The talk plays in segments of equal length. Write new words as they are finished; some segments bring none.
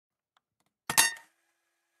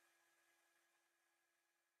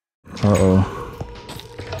Uh-oh.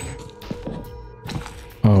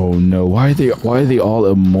 Oh no, why are they all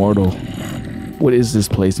immortal? What is this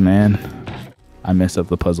place, man? I messed up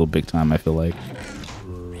the puzzle big time, I feel like.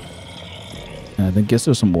 And I guess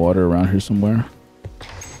there's some water around here somewhere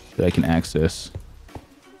that I can access.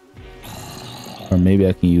 Or maybe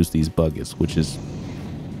I can use these buckets, which is...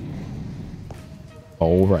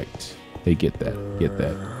 Alright. They get that. Get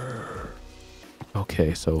that.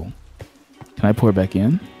 Okay, so... Can I pour it back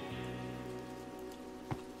in?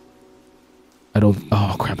 I don't...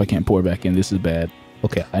 Oh, crap. I can't pour it back in. This is bad.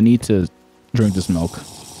 Okay, I need to drink this milk.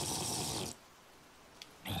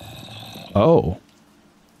 Oh.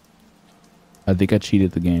 I think I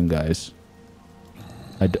cheated the game, guys.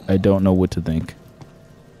 I don't know what to think.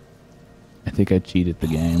 I think I cheated the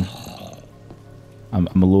game. I'm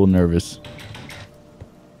a little nervous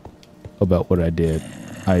about what I did.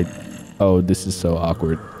 Oh, this is so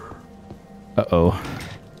awkward. Uh-oh.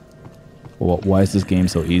 Well, why is this game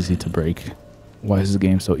so easy to break? Why is this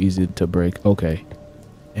game so easy to break? Okay.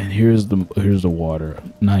 And here's the water.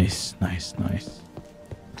 Nice, nice, nice.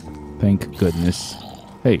 Thank goodness.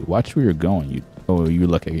 Hey, watch where you're going. You're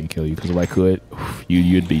lucky I can kill you, because if I could,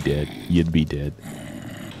 you'd be dead. You'd be dead.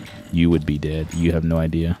 You would be dead. You have no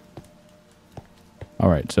idea.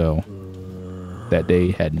 Alright, so that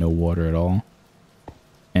day had no water at all.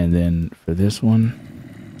 And then for this one,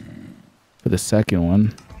 for the second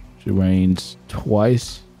one, it rains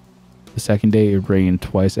twice. The second day it rained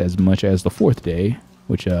twice as much as the fourth day,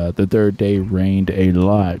 which the third day rained a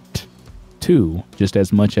lot too, just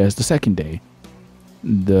as much as the second day.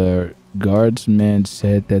 The guardsmen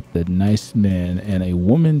said that the nice man and a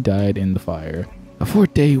woman died in the fire. The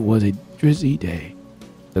fourth day was a drizzy day.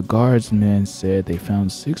 The guardsmen said they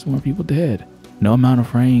found 6 more people dead. No amount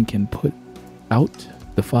of rain can put out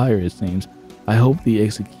the fire, it seems. I hope the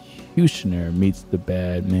executioner meets the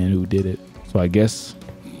bad man who did it. So I guess...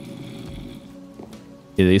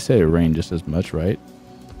 Yeah, they said it rained just as much, right?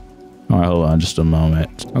 Alright, hold on just a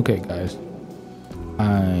moment. Okay, guys.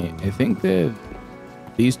 I think that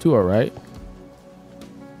these two are right.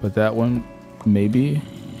 But that one, maybe...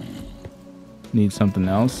 need something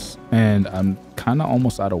else, and I'm kind of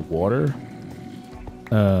almost out of water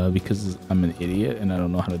because I'm an idiot and I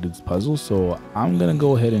don't know how to do this puzzle, so I'm gonna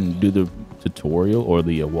go ahead and do the tutorial or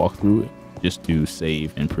the walkthrough just to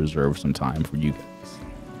save and preserve some time for you guys.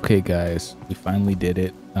 Okay guys, we finally did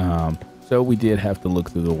it. So we did have to look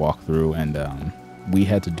through the walkthrough, and we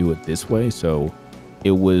had to do it this way, so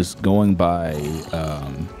it was going by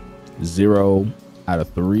 0 out of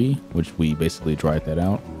 3, which we basically tried that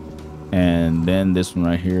out. And then this one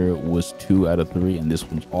right here was 2 out of 3, and this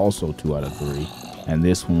one's also 2 out of 3, and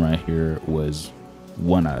this one right here was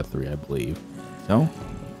 1 out of 3, I believe. So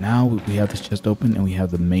now we have this chest open, and we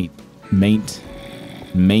have the maintenance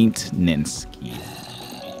key.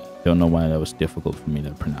 Don't know why that was difficult for me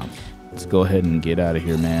to pronounce. Let's go ahead and get out of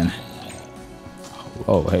here, man.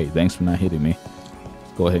 Oh, hey, thanks for not hitting me.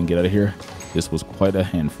 Let's go ahead and get out of here. This was quite a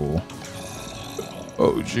handful.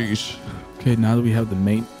 Oh, jeez. Okay, now that we have the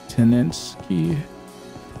maintenance key,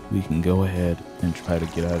 we can go ahead and try to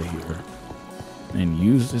get out of here and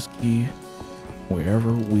use this key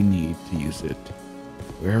wherever we need to use it,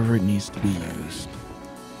 wherever it needs to be used.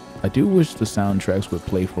 I do wish the soundtracks would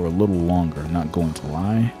play for a little longer, not going to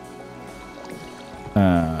lie.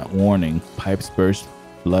 Warning, pipes burst,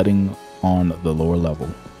 flooding on the lower level.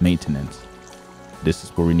 Maintenance. This is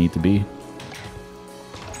where we need to be.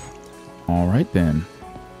 All right then.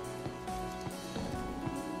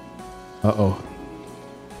 Uh-oh.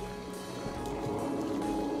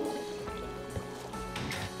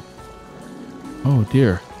 Oh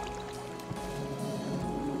dear.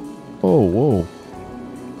 Oh, whoa.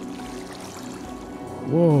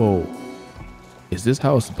 Whoa. Is this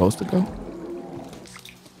how it's supposed to go?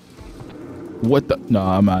 What the? No,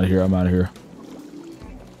 I'm out of here. I'm out of here.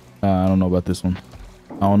 I don't know about this one.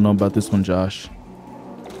 I don't know about this one, Josh.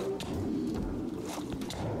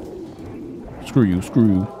 Screw you. Screw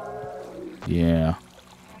you. Yeah.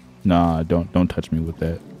 Nah, don't touch me with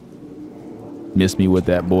that. Miss me with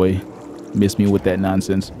that, boy. Miss me with that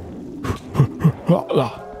nonsense.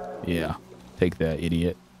 Yeah. Take that,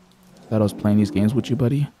 idiot. Thought I was playing these games with you,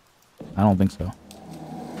 buddy? I don't think so.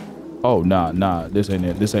 Oh, nah. This ain't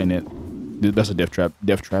it. This ain't it. That's a death trap.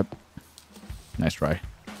 Death trap. Nice try.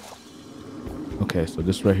 Okay, so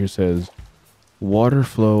this right here says water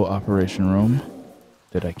flow operation room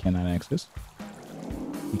that I cannot access.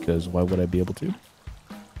 Because why would I be able to?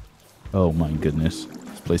 Oh my goodness.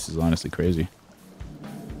 This place is honestly crazy.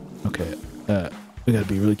 Okay, we gotta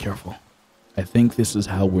be really careful. I think this is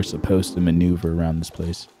how we're supposed to maneuver around this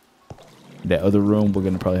place. That other room we're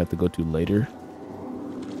gonna probably have to go to later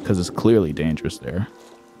because it's clearly dangerous there.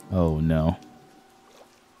 Oh no.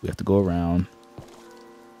 We have to go around.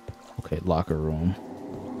 Okay, locker room.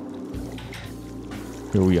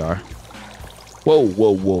 Here we are. Whoa,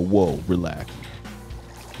 whoa, whoa, whoa. Relax.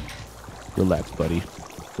 Relax, buddy.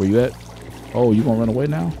 Where you at? Oh, you gonna run away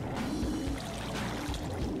now?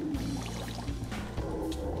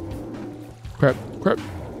 Crap, crap.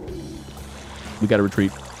 We gotta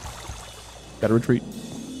retreat. Gotta retreat.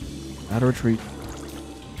 Gotta retreat.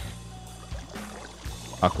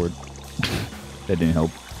 Awkward. That didn't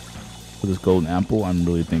help. For this golden apple, I'm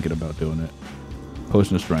really thinking about doing it.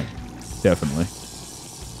 Potion of strength. Definitely.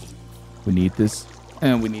 We need this,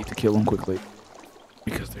 and we need to kill them quickly.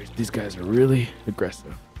 Because these guys are really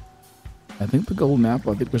aggressive. I think the golden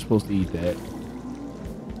apple, I think we're supposed to eat that.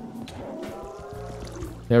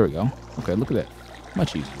 There we go. Okay, look at that.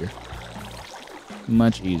 Much easier.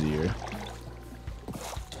 Much easier.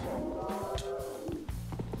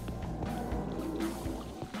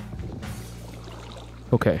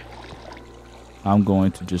 Okay. I'm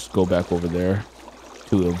going to just go back over there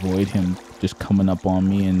to avoid him just coming up on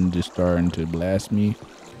me and just starting to blast me.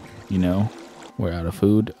 You know, we're out of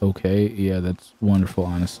food. Okay. Yeah, that's wonderful,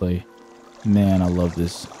 honestly. Man, I love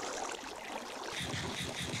this.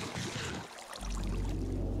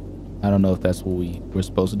 I don't know if that's what we're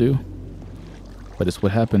supposed to do, but it's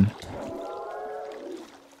what happened.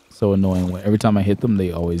 So annoying. Every time I hit them,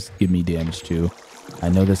 they always give me damage too. I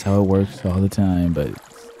know that's how it works all the time, but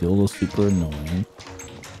still super annoying.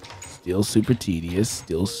 Still super tedious.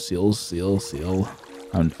 Still.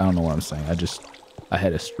 I don't know what I'm saying. I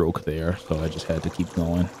had a stroke there, so I just had to keep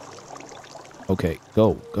going. Okay,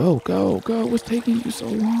 go. What's taking you so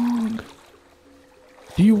long?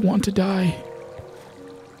 Do you want to die?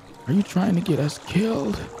 Are you trying to get us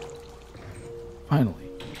killed? Finally.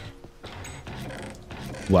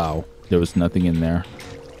 Wow, there was nothing in there.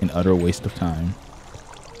 An utter waste of time.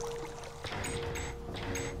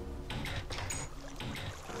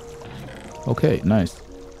 Okay, nice.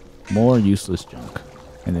 More useless junk.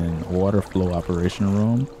 And then water flow operation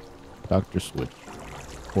room. Doctor switch.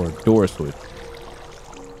 Or door switch.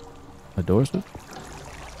 A door switch?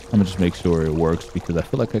 I'm gonna just make sure it works because I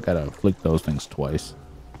feel like I gotta flick those things twice.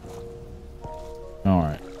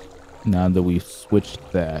 Alright. Now that we've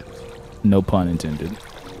switched that, no pun intended.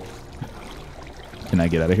 Can I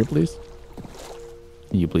get out of here, please?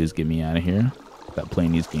 Can you please get me out of here? Stop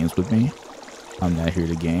playing these games with me. I'm not here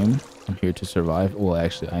to game. I'm here to survive. Well,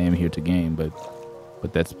 actually, I am here to game,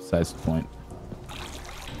 but that's besides the point.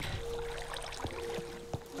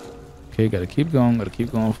 Okay, gotta keep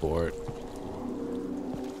going for it.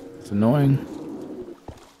 It's annoying,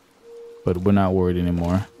 but we're not worried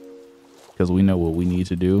anymore because we know what we need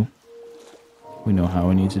to do. We know how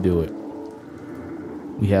we need to do it.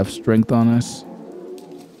 We have strength on us,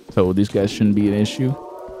 so these guys shouldn't be an issue.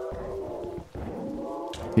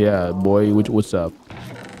 Yeah, boy, what's up?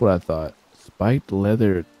 What I thought. Spiked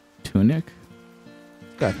leather tunic?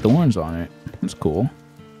 It's got thorns on it. That's cool.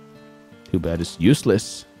 Too bad it's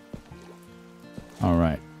useless.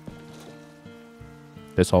 Alright.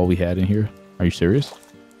 That's all we had in here? Are you serious?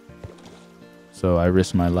 So I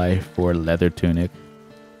risked my life for a leather tunic.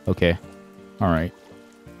 Okay. Alright.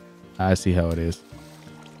 I see how it is.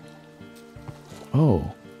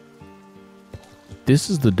 Oh. This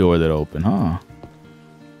is the door that opened, huh?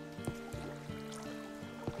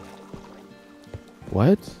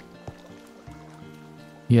 What?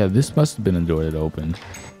 Yeah, this must have been a door that opened.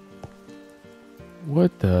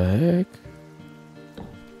 What the heck?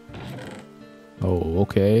 Oh,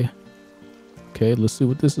 okay. Okay, let's see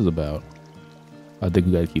what this is about. I think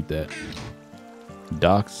we gotta keep that.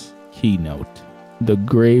 Doc's keynote. The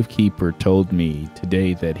gravekeeper told me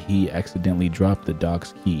today that he accidentally dropped the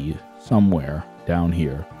Doc's key somewhere down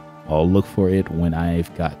here. I'll look for it when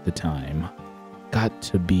I've got the time. Got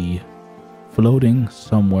to be floating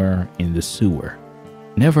somewhere in the sewer.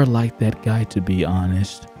 Never liked that guy, to be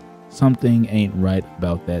honest. Something ain't right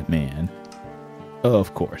about that man.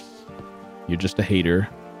 Of course. You're just a hater.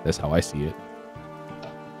 That's how I see it.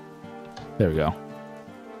 There we go.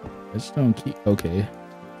 Redstone key. Okay.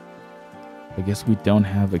 I guess we don't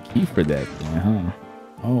have a key for that thing, huh?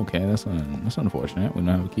 Oh, okay, that's unfortunate. We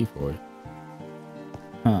don't have a key for it.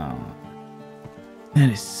 Huh.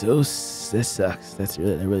 That sucks. That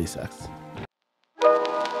really sucks.